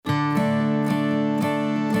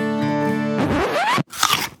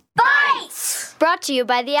Brought to you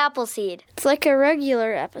by the Appleseed. It's like a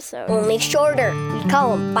regular episode. Only shorter. We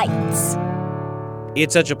call them bites.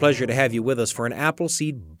 It's such a pleasure to have you with us for an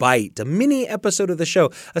Appleseed Bite, a mini episode of the show,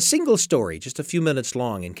 a single story, just a few minutes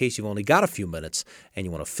long in case you've only got a few minutes and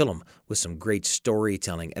you want to fill them with some great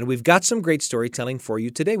storytelling. And we've got some great storytelling for you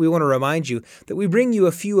today. We want to remind you that we bring you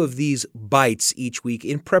a few of these bites each week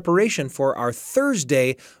in preparation for our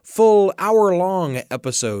Thursday full hour-long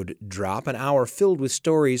episode drop, an hour filled with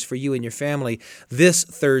stories for you and your family. This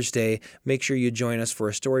Thursday, make sure you join us for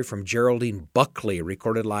a story from Geraldine Buckley,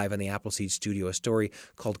 recorded live in the Appleseed studio, a story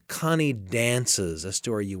called Connie Dances, a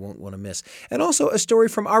story you won't want to miss. And also a story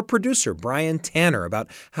from our producer, Brian Tanner, about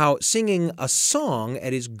how singing a song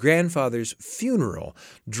at his grandfather's funeral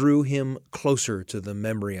drew him closer to the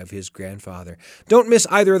memory of his grandfather. Don't miss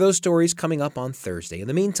either of those stories coming up on Thursday. In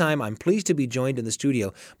the meantime, I'm pleased to be joined in the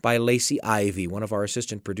studio by Lacey Ivy, one of our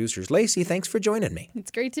assistant producers. Lacey, thanks for joining me.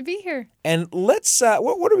 It's great to be here. And let's,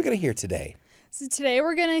 what are we going to hear today? So today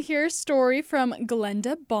we're going to hear a story from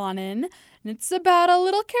Glenda Bonin, and it's about a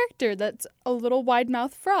little character that's a little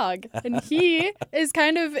wide-mouthed frog. And he is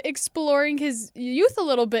kind of exploring his youth a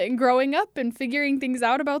little bit and growing up and figuring things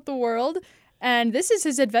out about the world. And this is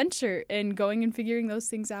his adventure in going and figuring those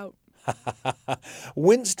things out.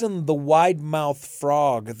 Winston the wide-mouthed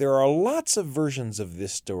frog. There are lots of versions of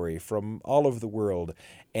this story from all over the world,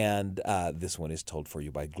 and this one is told for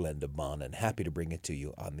you by Glenda Bonin. Happy to bring it to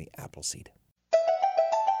you on the Appleseed.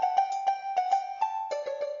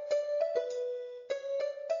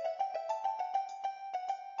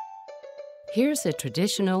 Here's a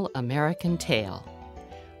traditional American tale.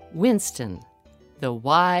 Winston, the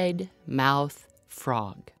wide-mouthed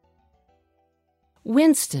frog.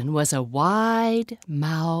 Winston was a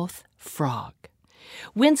wide-mouthed frog.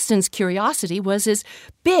 Winston's curiosity was as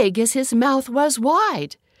big as his mouth was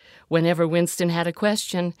wide. Whenever Winston had a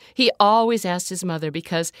question, he always asked his mother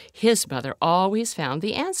because his mother always found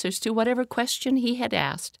the answers to whatever question he had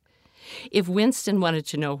asked. If Winston wanted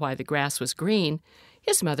to know why the grass was green,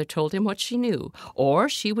 his mother told him what she knew, or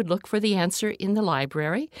she would look for the answer in the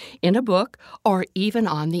library, in a book, or even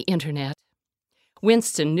on the internet.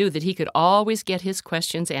 Winston knew that he could always get his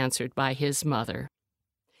questions answered by his mother.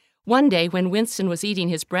 One day, when Winston was eating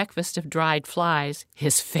his breakfast of dried flies,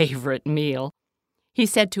 his favorite meal, he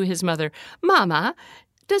said to his mother, "Mama,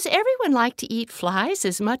 does everyone like to eat flies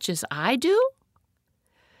as much as I do?"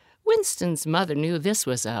 Winston's mother knew this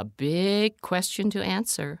was a big question to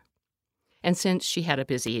answer. And since she had a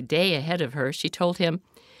busy day ahead of her, she told him,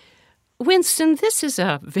 "Winston, this is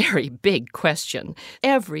a very big question.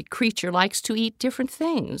 Every creature likes to eat different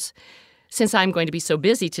things. Since I'm going to be so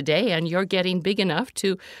busy today and you're getting big enough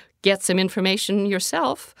to get some information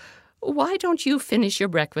yourself, why don't you finish your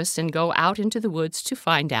breakfast and go out into the woods to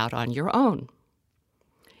find out on your own?"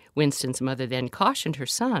 Winston's mother then cautioned her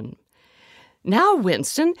son, "Now,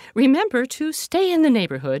 Winston, remember to stay in the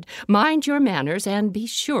neighborhood, mind your manners, and be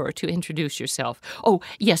sure to introduce yourself. Oh,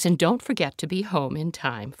 yes, and don't forget to be home in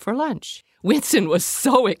time for lunch." Winston was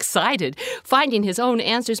so excited. Finding his own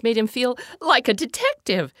answers made him feel like a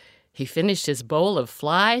detective. He finished his bowl of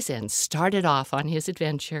flies and started off on his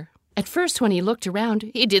adventure. At first, when he looked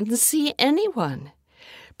around, he didn't see anyone.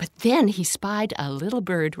 But then he spied a little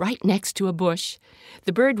bird right next to a bush.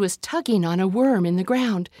 The bird was tugging on a worm in the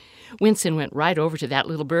ground. Winston went right over to that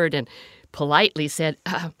little bird and politely said,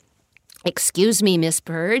 "Excuse me, Miss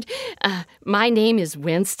Bird. My name is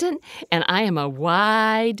Winston, and I am a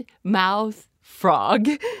wide-mouthed frog.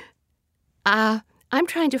 I'm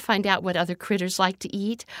trying to find out what other critters like to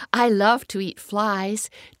eat. I love to eat flies.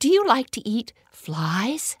 Do you like to eat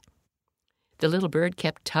flies?" The little bird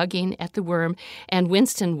kept tugging at the worm, and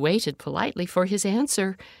Winston waited politely for his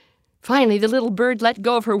answer. Finally, the little bird let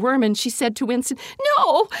go of her worm, and she said to Winston,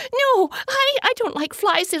 No, I don't like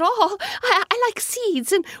flies at all. I like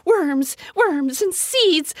seeds and worms and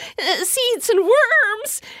seeds, seeds and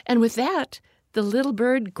worms." And with that, the little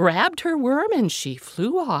bird grabbed her worm, and she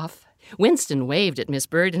flew off. Winston waved at Miss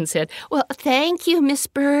Bird and said, "Well, thank you, Miss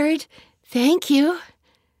Bird. Thank you."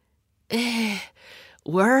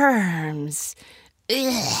 Worms.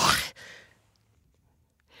 Ugh.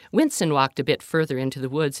 Winston walked a bit further into the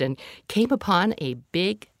woods and came upon a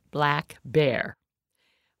big black bear.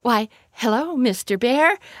 "Why, hello, Mr.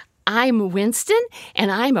 Bear. I'm Winston,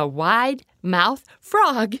 and I'm a wide-mouthed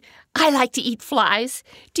frog. I like to eat flies.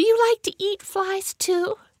 Do you like to eat flies,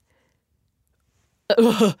 too?"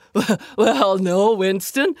 Well, no,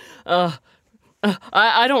 Winston.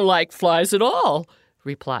 I don't like flies at all,"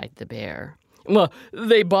 replied the bear. Well,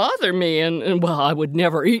 they bother me, and I would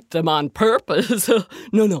never eat them on purpose.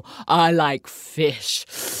 No, I like fish.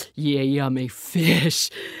 Yeah, yummy fish.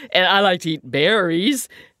 And I like to eat berries.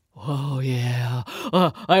 Oh, yeah.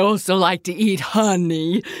 I also like to eat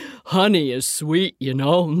honey. Honey is sweet, you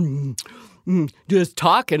know. Just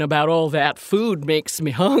talking about all that food makes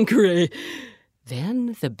me hungry.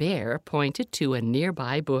 Then the bear pointed to a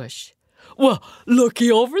nearby bush. Well,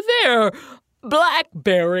 looky over there.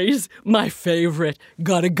 Blackberries, my favorite.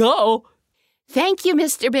 Gotta go. Thank you,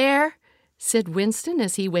 Mr. Bear, said Winston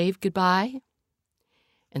as he waved goodbye.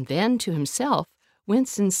 And then to himself,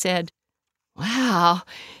 Winston said, wow,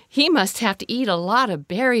 he must have to eat a lot of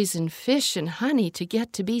berries and fish and honey to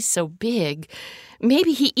get to be so big.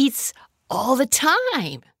 Maybe he eats all the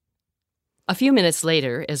time. A few minutes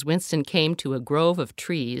later, as Winston came to a grove of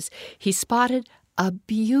trees, he spotted a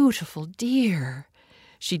beautiful deer.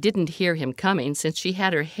 She didn't hear him coming since she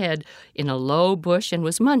had her head in a low bush and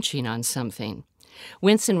was munching on something.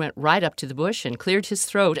 Winston went right up to the bush and cleared his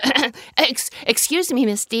throat. Excuse me,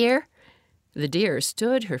 Miss Deer. The deer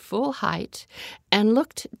stood her full height and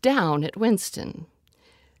looked down at Winston.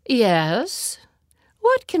 Yes,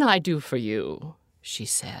 what can I do for you? She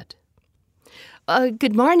said.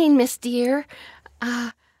 Good morning, Miss Deer.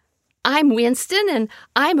 I'm Winston, and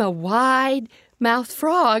I'm a wide-mouthed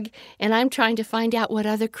frog, and I'm trying to find out what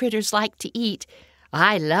other critters like to eat.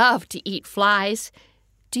 I love to eat flies.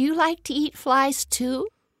 Do you like to eat flies, too?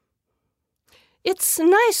 It's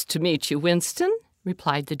nice to meet you, Winston,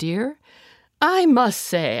 replied the deer. I must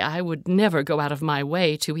say I would never go out of my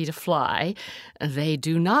way to eat a fly. They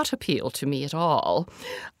do not appeal to me at all.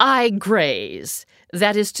 I graze.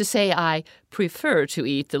 That is to say, I prefer to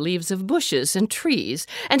eat the leaves of bushes and trees,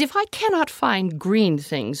 and if I cannot find green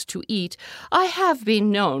things to eat, I have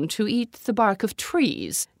been known to eat the bark of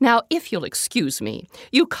trees. Now, if you'll excuse me,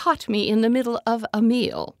 you caught me in the middle of a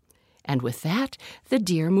meal. And with that, the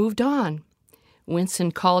deer moved on.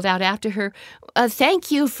 Winston called out after her, Thank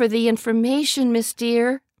you for the information, Miss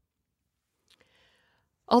Deer.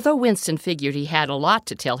 Although Winston figured he had a lot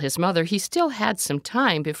to tell his mother, he still had some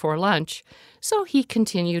time before lunch, so he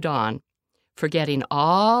continued on, forgetting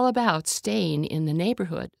all about staying in the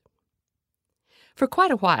neighborhood. For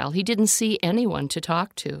quite a while, he didn't see anyone to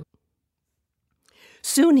talk to.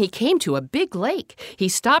 Soon he came to a big lake. He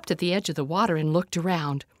stopped at the edge of the water and looked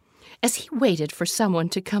around. As he waited for someone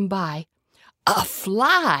to come by, a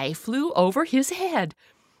fly flew over his head.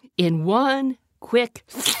 In one quick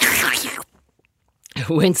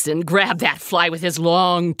Winston grabbed that fly with his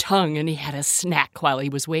long tongue, and he had a snack while he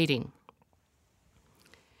was waiting.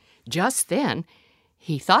 Just then,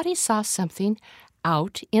 he thought he saw something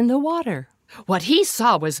out in the water. What he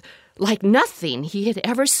saw was like nothing he had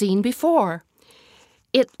ever seen before.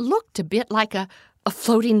 It looked a bit like a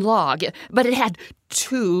floating log, but it had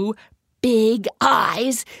two big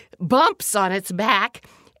eyes, bumps on its back,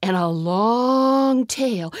 and a long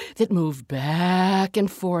tail that moved back and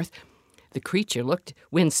forth. The creature looked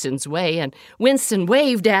Winston's way, and Winston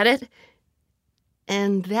waved at it.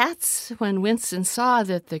 And that's when Winston saw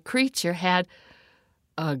that the creature had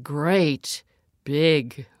a great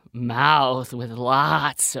big mouth with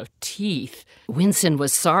lots of teeth. Winston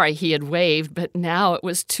was sorry he had waved, but now it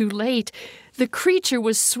was too late. The creature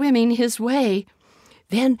was swimming his way.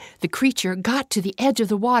 Then the creature got to the edge of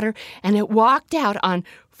the water, and it walked out on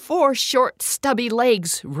 4 short, stubby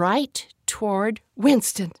legs right toward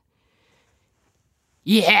Winston.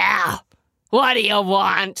 Yeah, what do you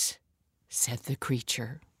want? Said the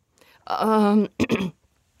creature.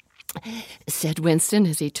 Said Winston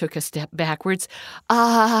as he took a step backwards.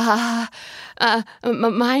 My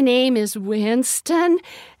name is Winston,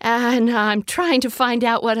 and I'm trying to find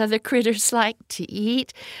out what other critters like to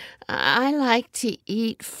eat. I like to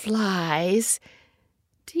eat flies.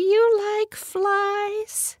 Do you like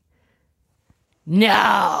flies?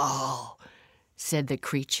 No, said the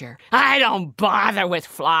creature. I don't bother with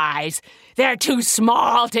flies. They're too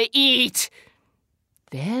small to eat.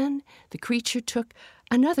 Then the creature took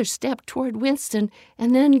another step toward Winston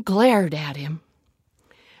and then glared at him.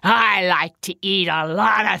 I like to eat a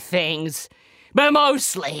lot of things, but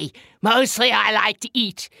mostly I like to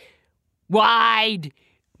eat wide-mouthed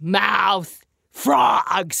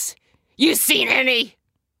frogs. You seen any?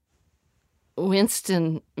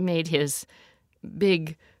 Winston made his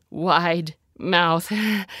big, wide mouth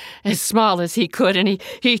as small as he could, and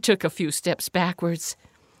he took a few steps backwards.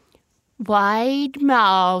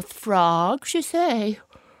 Wide-mouthed frogs, you say?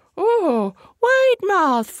 Oh,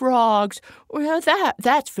 wide-mouthed frogs. Well,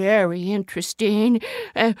 that's very interesting.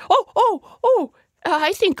 I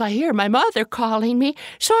think I hear my mother calling me.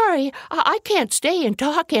 Sorry, I can't stay and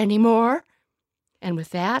talk anymore. And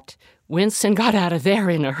with that, Winston got out of there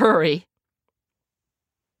in a hurry.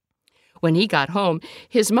 When he got home,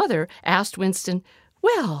 his mother asked Winston,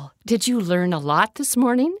 "Well, did you learn a lot this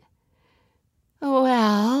morning?"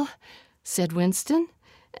 "Well," said Winston,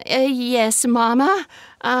 "yes, Mama.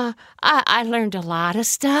 I learned a lot of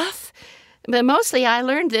stuff, but mostly I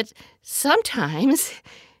learned that sometimes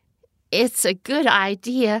it's a good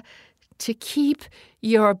idea to keep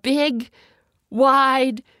your big,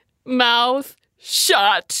 wide mouth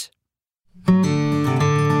shut."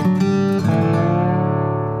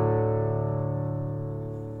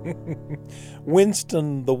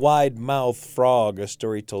 Winston the Wide-Mouthed Frog, a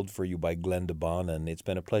story told for you by Glenda Bonin. It's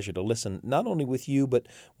been a pleasure to listen, not only with you, but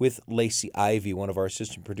with Lacey Ivy, one of our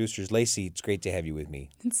assistant producers. Lacey, it's great to have you with me.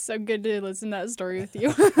 It's so good to listen to that story with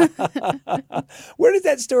you. Where did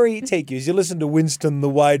that story take you? As you listen to Winston the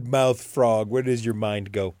Wide-Mouthed Frog, where does your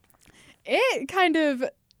mind go?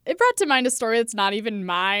 It brought to mind a story that's not even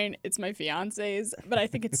mine. It's my fiance's, but I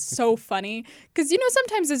think it's so funny. Because,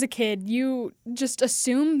 sometimes as a kid, you just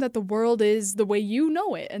assume that the world is the way you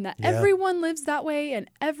know it and that everyone lives that way and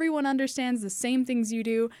everyone understands the same things you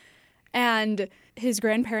do. And his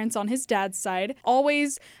grandparents on his dad's side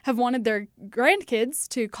always have wanted their grandkids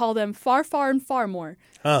to call them Far, Far, and Far More.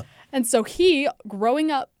 Huh. And so he, growing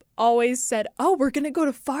up, always said, "Oh, we're going to go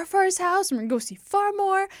to Far Far's house and we're going to go see Far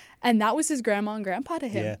More." And that was his grandma and grandpa to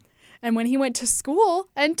him. Yeah. And when he went to school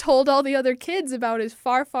and told all the other kids about his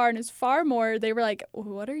Far Far and his Far More, they were like,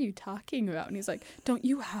 "What are you talking about?" And he's like, "Don't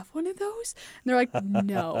you have one of those?" And they're like,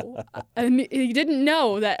 "No." And he didn't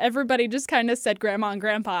know that everybody just kind of said grandma and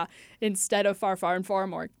grandpa instead of Far Far and Far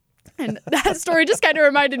More. And that story just kind of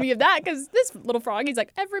reminded me of that because this little frog, he's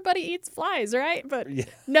like, everybody eats flies, right? But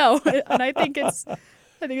no. And I think it's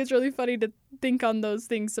really funny to think on those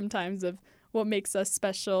things sometimes of what makes us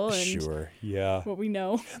special and what we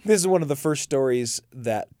know. This is one of the first stories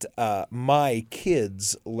that my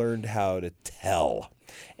kids learned how to tell.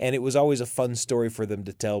 And it was always a fun story for them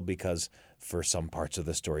to tell because for some parts of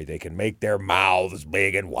the story, they can make their mouths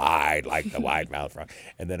big and wide like the wide-mouthed frog.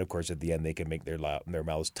 And then, of course, at the end, they can make their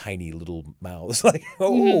mouths tiny little mouths like,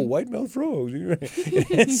 wide-mouthed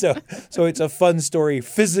frogs. so it's a fun story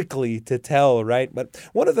physically to tell, right? But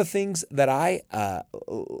one of the things that I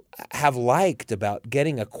have liked about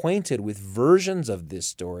getting acquainted with versions of this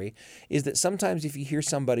story is that sometimes if you hear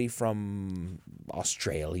somebody from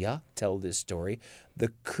Australia tell this story, the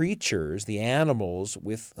creatures, the animals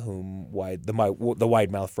with whom the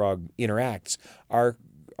wide-mouthed frog interacts are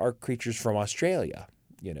creatures from Australia,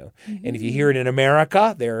 Mm-hmm. And if you hear it in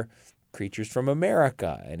America, they're creatures from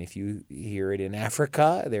America. And if you hear it in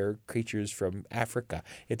Africa, they're creatures from Africa.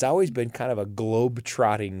 It's always been kind of a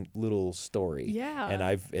globe-trotting little story. Yeah. And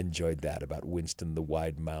I've enjoyed that about Winston the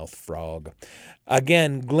Wide-Mouthed Frog.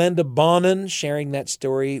 Again, Glenda Bonin sharing that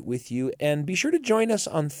story with you. And be sure to join us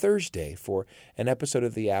on Thursday for an episode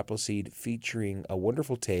of The Appleseed featuring a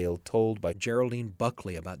wonderful tale told by Geraldine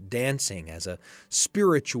Buckley about dancing as a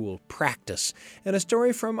spiritual practice, and a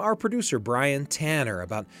story from our producer, Brian Tanner,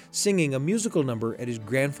 about singing a musical number at his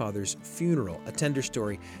grandfather's funeral, a tender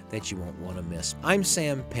story that you won't want to miss. I'm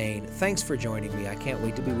Sam Payne. Thanks for joining me. I can't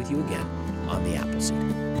wait to be with you again on The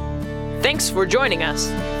Appleseed. Thanks for joining us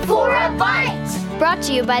for a bite. Brought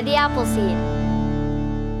to you by The Appleseed.